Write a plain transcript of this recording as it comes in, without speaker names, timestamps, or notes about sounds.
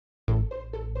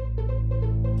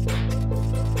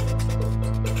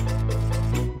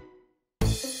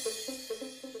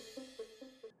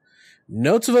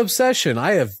Notes of Obsession.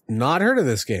 I have not heard of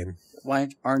this game. Why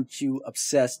aren't you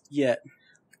obsessed yet?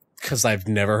 Because I've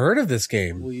never heard of this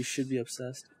game. Well, you should be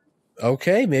obsessed.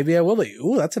 Okay, maybe I will.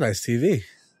 Ooh, that's a nice TV.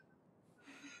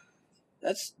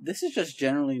 This is just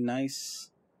generally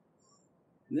nice.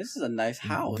 This is a nice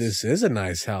house. This is a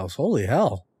nice house. Holy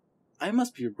hell. I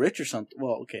must be rich or something.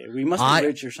 Well, okay, we must be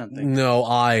rich or something. No,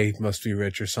 I must be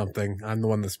rich or something. I'm the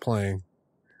one that's playing.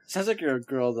 Sounds like you're a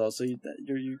girl though, so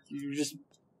you're just.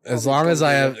 As long as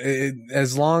I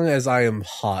am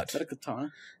hot. Is that a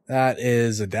katana? That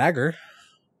is a dagger.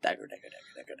 Dagger.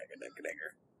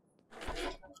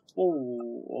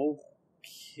 Oh,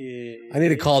 okay. I need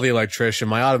to call the electrician.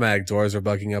 My automatic doors are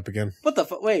bugging up again. What the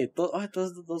fuck? Wait,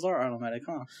 those are automatic,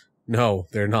 huh? No,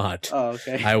 they're not. Oh,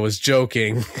 okay. I was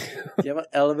joking. Do you have an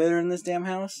elevator in this damn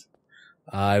house?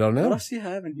 I don't know. What else do you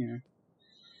have in here?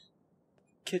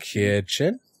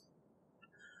 Kitchen?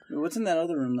 What's in that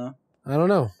other room, though? I don't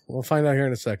know. We'll find out here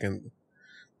in a second.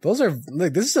 Those are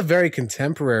like this is a very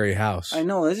contemporary house. I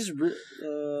know. This is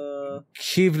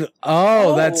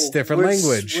that's different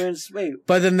language. Wait.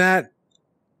 But then that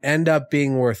end up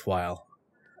being worthwhile.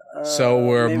 So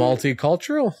we're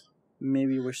multicultural?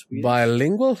 Maybe we're Swedish.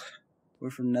 Bilingual?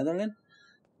 We're from Netherlands?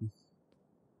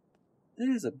 This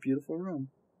is a beautiful room.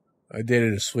 I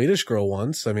dated a Swedish girl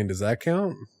once. I mean, does that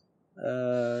count?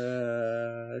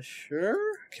 Sure.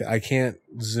 I can't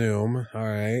zoom. All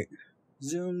right.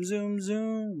 Zoom.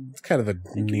 It's kind of a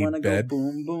neat bed. Go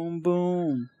boom, boom,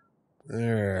 boom. All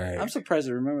right. I'm surprised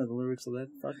I remember the lyrics of that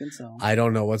fucking song. I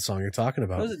don't know what song you're talking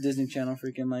about. It was a Disney Channel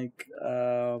freaking like,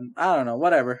 I don't know,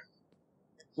 whatever.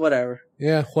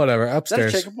 Yeah, whatever. Upstairs.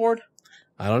 Is that a checkerboard?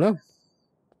 I don't know.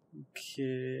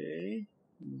 Okay.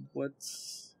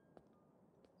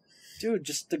 Dude,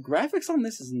 just the graphics on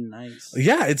this is nice.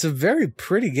 Yeah, it's a very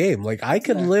pretty game. Like, I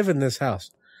could live in this house.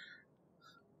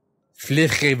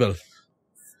 Vlieggebel.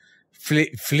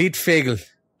 Vlietvogel.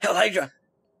 Hell Hydra.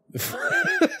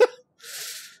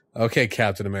 Okay,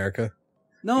 Captain America.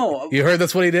 No. You heard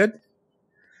that's what he did?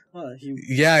 What,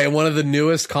 Yeah, in one of the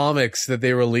newest comics that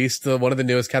they released, one of the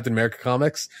newest Captain America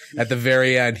comics, at the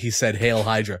very end, he said, Hail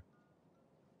Hydra.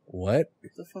 What?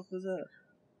 What the fuck was that?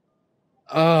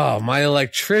 Oh, my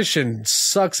electrician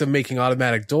sucks at making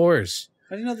automatic doors.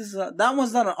 How do you know this is that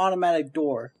one's not an automatic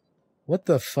door? What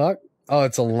the fuck? Oh,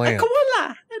 it's a lamp. A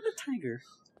koala and a tiger.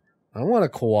 I want a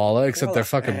koala, except they're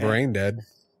fucking brain dead.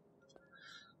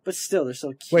 But still, they're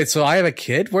so cute. Wait, so I have a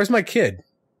kid? Where's my kid?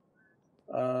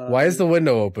 Why is the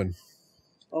window open?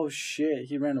 Oh shit,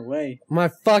 he ran away. My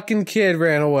fucking kid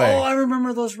ran away. Oh, I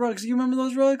remember those rugs. You remember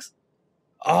those rugs?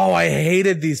 Oh, I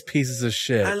hated these pieces of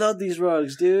shit. I love these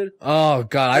rugs, dude. Oh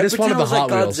god, I just wanted the Hot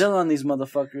Wheels. Godzilla on these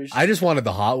motherfuckers. I just wanted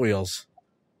the Hot Wheels.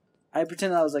 I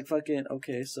pretended I was like fucking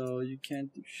okay, so you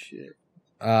can't do shit.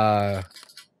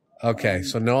 Okay,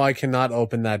 so no, I cannot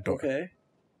open that door. Okay.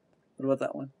 What about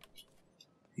that one?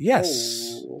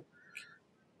 Yes.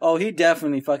 Oh, he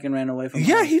definitely fucking ran away from.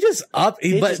 Yeah, he just but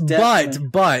he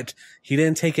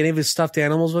didn't take any of his stuffed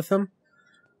animals with him.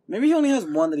 Maybe he only has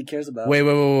one that he cares about. Wait.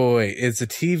 It's a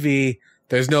TV.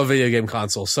 There's no video game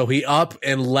console. So he up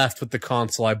and left with the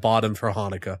console I bought him for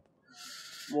Hanukkah.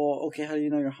 Well, okay, how do you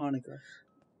know you're Hanukkah?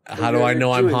 How do I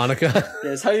know I'm Hanukkah?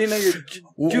 Yes, how do you know you're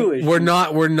Jewish?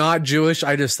 We're not Jewish.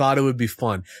 I just thought it would be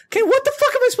fun. Okay, what the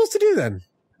fuck am I supposed to do then?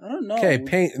 I don't know.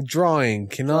 Okay, drawing.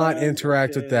 Cannot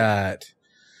interact with that.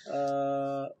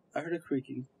 I heard a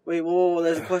creaking. Wait, whoa,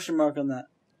 there's a question mark on that.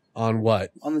 On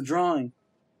what? On the drawing.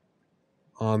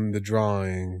 On the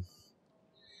drawing.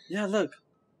 Yeah, look.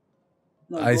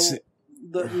 No, I see.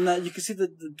 No, you can see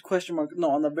the question mark. No,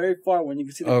 on the very far one, you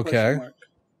can see the question mark.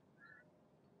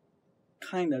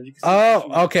 Kind of. You can see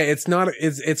okay. It's not.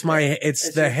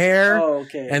 It's the hair. Oh,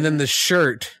 okay. And then the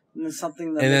shirt. And then something.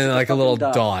 And then like a little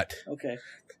dot. Okay.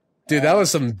 Dude, that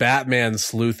was some Batman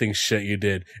sleuthing shit you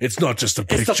did. It's not just a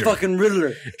picture. It's the fucking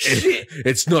Riddler. Shit.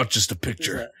 It's not just a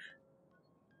picture.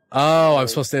 Oh, I'm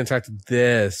supposed to interact with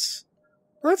this.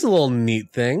 Well, that's a little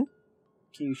neat thing.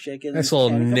 Can you shake it? Nice little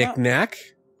knick-knack.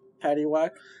 Patty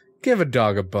whack. Give a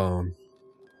dog a bone.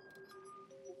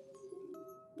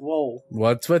 Whoa.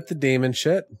 What's with the demon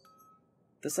shit?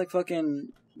 That's like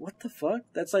fucking... What the fuck?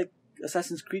 That's like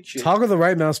Assassin's Creed shit. Toggle the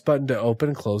right mouse button to open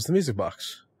and close the music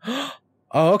box.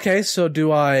 Oh, okay. So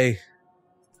do I...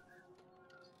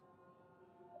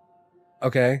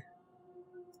 Okay.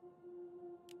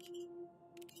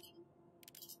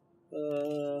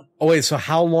 Oh, wait. So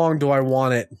how long do I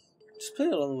want it? Just play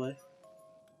it all the way.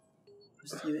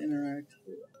 Just need to interact.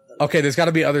 Okay, there's got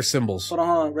to be other symbols. Hold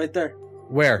on. Right there.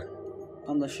 Where?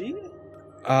 On the sheet?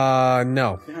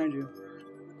 No. Behind you.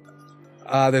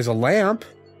 There's a lamp.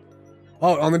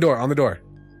 Oh, on the door.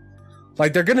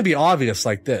 Like, they're gonna be obvious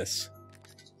like this.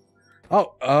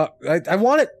 Oh, I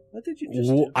want it. What did you just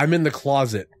do? I'm in the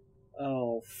closet.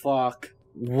 Oh, fuck.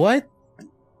 What?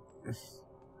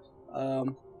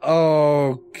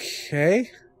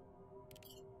 Okay.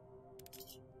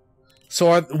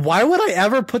 So why would I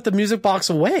ever put the music box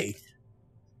away?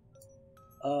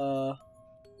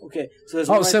 Okay. So there's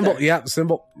one right symbol. there. Yeah,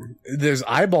 symbol. There's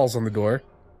eyeballs on the door.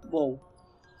 Whoa.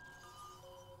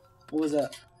 What was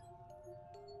that?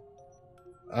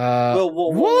 Whoa.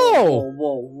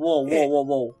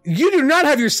 You do not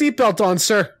have your seatbelt on,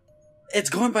 sir. It's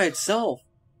going by itself.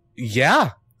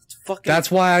 Yeah. It's fucking...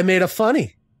 That's why I made a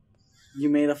funny. You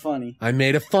made a funny. I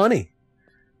made a funny.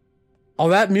 Oh,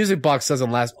 that music box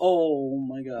doesn't last. Oh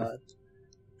my god.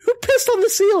 Who pissed on the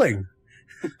ceiling?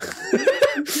 Who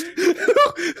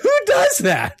does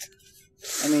that?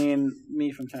 I mean,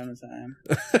 me from time to time.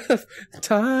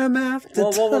 Time after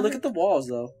time. Whoa, look at the walls,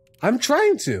 though. I'm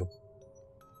trying to.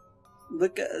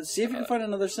 Look, see if you can find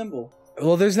another symbol.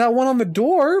 Well, there's that one on the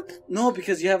door. No,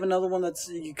 because you have another one that's...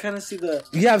 You kind of see the...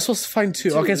 Yeah, I'm supposed to find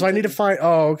two. Okay, so I need to find...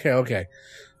 Oh, okay.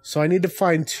 So I need to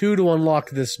find two to unlock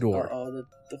this door.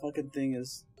 The fucking thing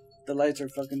is... The lights are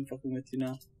fucking with you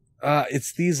now.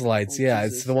 It's these lights. Oh, yeah,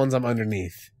 Jesus. It's the ones I'm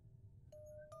underneath.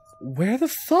 Where the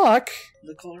fuck?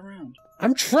 Look all around.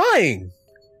 I'm trying.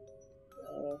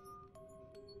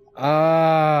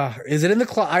 Is it in the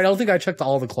closet? I don't think I checked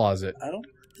all the closet. I don't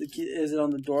think... Is it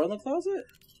on the door in the closet?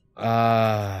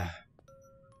 I'm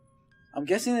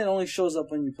guessing it only shows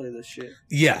up when you play this shit.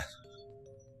 Yeah.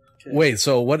 Okay. Wait,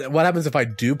 so what happens if I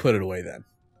do put it away then?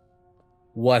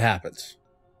 What happens?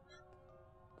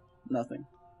 Nothing.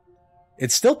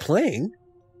 It's still playing.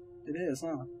 It is,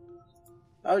 huh?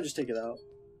 I would just take it out.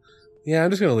 Yeah, I'm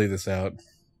just gonna leave this out.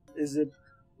 Is it...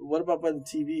 What about by the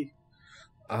TV?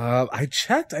 I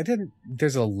checked. I didn't...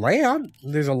 There's a lamp.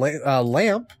 There's a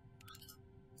lamp.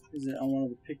 Is it on one of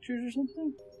the pictures or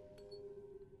something?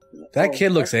 That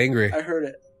kid looks angry. I heard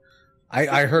it.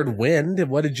 I heard wind.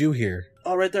 What did you hear?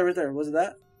 Oh, right there. Was it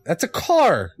that? That's a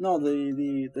car. No,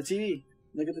 the TV.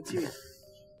 Look at the TV.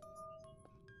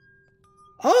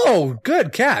 Oh,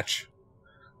 good catch.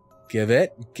 Give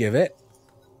it.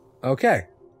 Okay.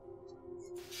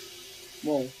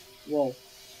 Whoa.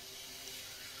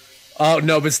 Oh,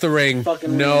 no, it's the ring.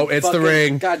 The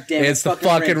ring. God damn it. It's the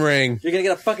fucking ring. You're gonna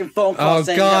get a fucking phone call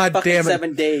saying God you have fucking damn it.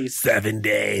 7 days. 7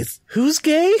 days. Who's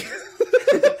gay?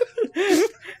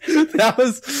 That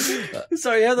was...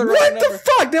 Sorry, you have the wrong What number. the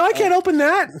fuck? Now I can't open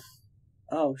that.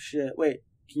 Oh, shit. Wait,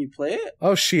 can you play it?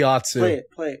 Oh, shiatsu.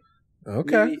 Play it.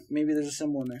 Okay. Maybe there's a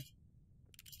symbol in there.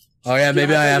 Oh, yeah,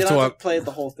 maybe I have you to... don't have to play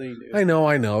the whole thing, dude. I know.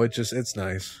 It's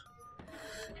nice.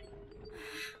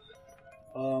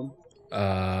 Open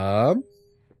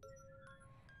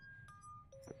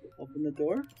the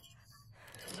door?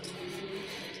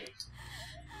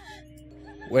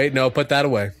 Wait, no, put that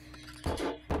away.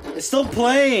 It's still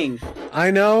playing!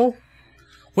 I know.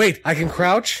 Wait, I can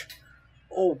crouch?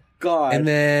 Oh, God. And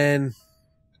then...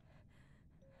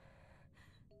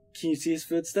 Can you see his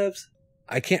footsteps?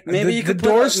 I can't... Maybe you could the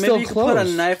door's still closed. Put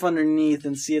a knife underneath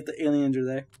and see if the aliens are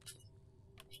there.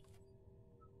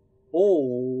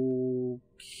 Oh...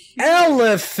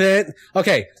 Elephant!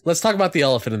 Okay, let's talk about the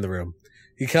elephant in the room.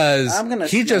 Because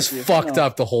he just fucked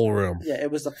up the whole room. Yeah, it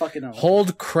was the fucking elephant.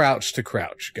 Hold crouch to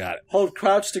crouch. Got it. Hold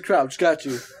crouch to crouch. Got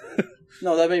you.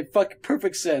 No, that made fucking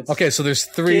perfect sense. Okay, so there's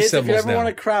three symbols now. If you ever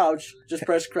want to crouch, just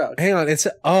press crouch. Hang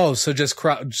on, so just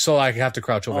crouch. So I have to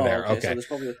crouch over there. Okay.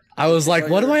 So I was like,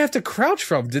 what do I have to crouch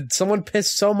from? Did someone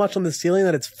piss so much on the ceiling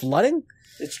that it's flooding?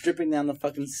 It's dripping down the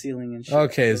fucking ceiling and shit.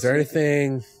 Okay, is there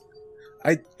anything?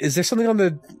 Is there something on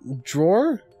the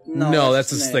drawer? No,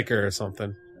 that's a sticker or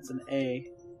something. That's an A.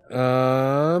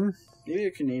 Maybe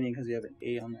you're Canadian because you have an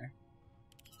A on there.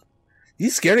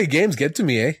 These scary games get to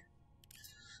me, eh?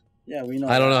 Yeah, we know.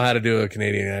 I don't know how to do a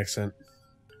Canadian accent.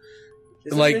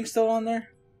 Is the ring still on there?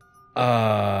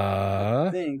 I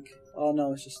think. Oh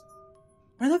no, it's just...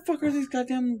 Where the fuck are these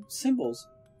goddamn symbols?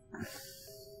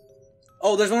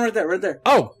 Oh, there's one right there.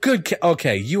 Oh, good.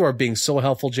 Okay, you are being so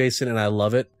helpful, Jason, and I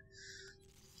love it.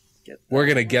 We're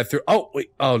gonna get through. Oh,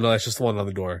 wait. Oh, no, that's just the one on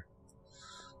the door.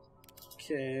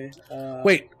 Okay.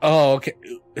 Wait. Oh, okay.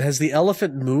 Has the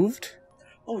elephant moved?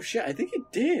 Oh, shit. I think it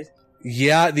did.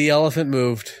 Yeah, the elephant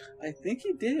moved. I think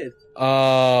it did.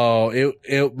 Oh,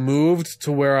 it moved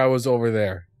to where I was over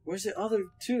there. Where's the other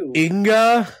two?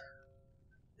 Inga?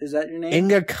 Is that your name?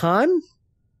 Inga Khan?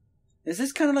 Is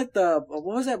this kind of like the... What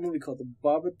was that movie called? The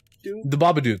Babadook? The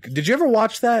Babadook. Did you ever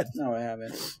watch that? No, I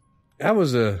haven't. That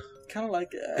was a... kind of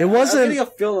like It wasn't. I'm getting a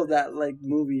feel of that like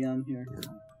movie on here.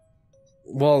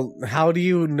 Well, how do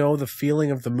you know the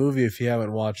feeling of the movie if you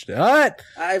haven't watched it? What?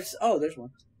 There's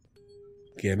one.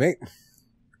 Gimme.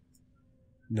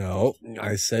 No,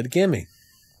 I said gimme.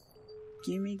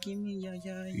 Gimme,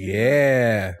 yeah.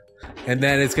 Yeah. And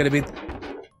then it's gonna be.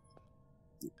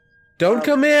 Don't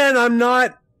come in. I'm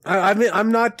not.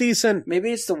 I'm not decent.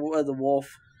 Maybe it's the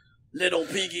wolf. Little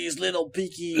piggies.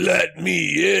 Let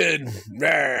me in.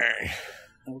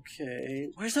 Okay.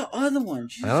 Where's the other one?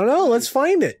 Jesus I don't know. Let's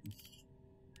find it.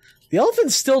 The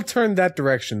elephant still turned that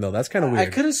direction, though. That's kind of weird.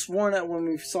 I could have sworn that when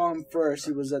we saw him first,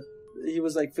 he was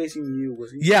like facing you,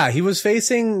 wasn't he? Yeah, he was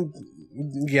facing.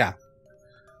 Yeah.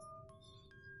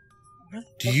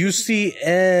 Do you see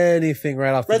anything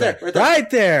right off the bat? Right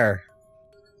there.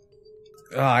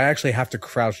 Oh, I actually have to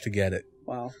crouch to get it.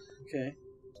 Wow. Okay.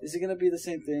 Is it gonna be the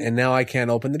same thing? And now I can't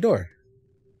open the door.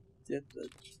 Yep.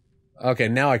 Okay,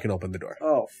 now I can open the door.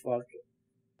 Oh fuck.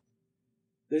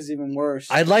 This is even worse.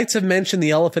 I'd like to mention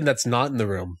the elephant that's not in the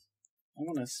room. I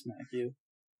want to smack you.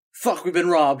 Fuck, we've been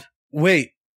robbed.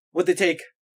 Wait. What'd they take?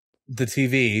 The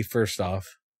TV, first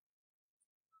off.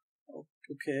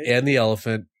 Okay. And the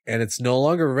elephant. And it's no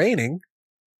longer raining.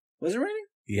 Was it raining?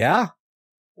 Yeah.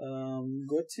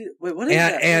 What is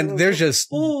that? And there's just...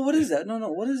 Oh, what is that? No,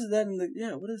 what is that in the...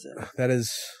 Yeah, what is that? That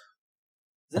is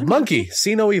that a monkey.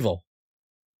 See no evil.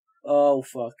 Oh,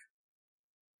 fuck.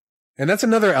 And that's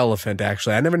another elephant,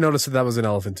 actually. I never noticed that was an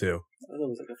elephant, too. I thought it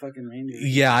was like a fucking reindeer.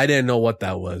 Yeah, I didn't know what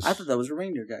that was. I thought that was a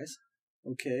reindeer, guys.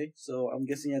 Okay, so I'm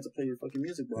guessing you have to play your fucking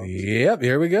music box. Yep,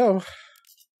 here we go.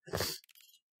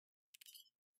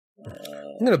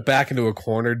 I'm going to back into a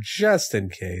corner just in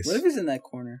case. What if he's in that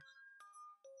corner?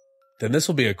 Then this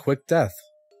will be a quick death.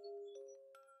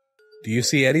 Do you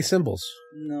see any symbols?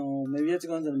 No, maybe you have to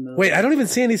go into the middle. Wait, I don't even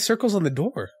see any circles on the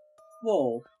door.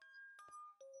 Whoa.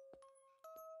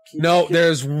 No,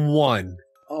 there's one.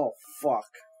 Oh, fuck.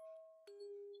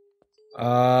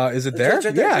 Is it there?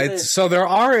 Right there, yeah, right there. so there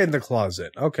are in the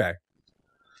closet. Okay.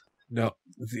 No.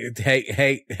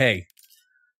 Hey.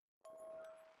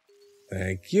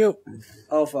 Thank you.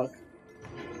 Oh, fuck.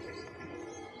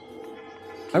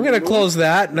 I'm going to close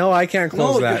that. No, I can't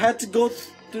close that. No, you had to go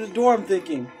through the door, I'm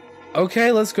thinking.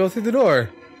 Okay, let's go through the door.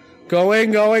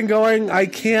 Going. I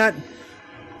can't.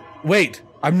 Wait,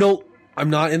 I'm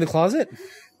not in the closet?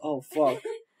 Oh, fuck.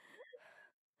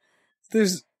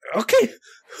 Okay,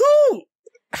 who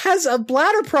has a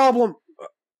bladder problem?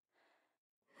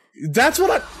 That's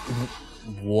what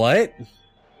What?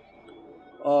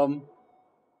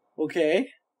 Okay.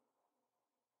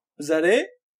 Was that it?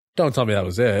 Don't tell me that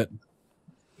was it.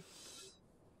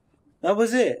 That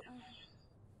was it.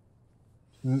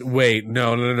 Wait,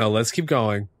 no. Let's keep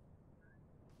going.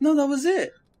 No, that was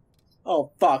it.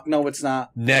 Oh, fuck. No, it's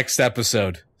not. Next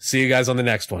episode. See you guys on the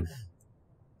next one.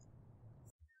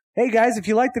 Hey guys, if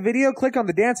you liked the video, click on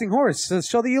the dancing horse to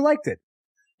show that you liked it.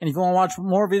 And if you want to watch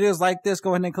more videos like this,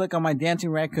 go ahead and click on my dancing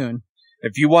raccoon.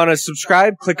 If you want to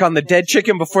subscribe, click on the dead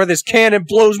chicken before this cannon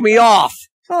blows me off.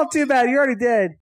 Oh, too bad. You're already dead.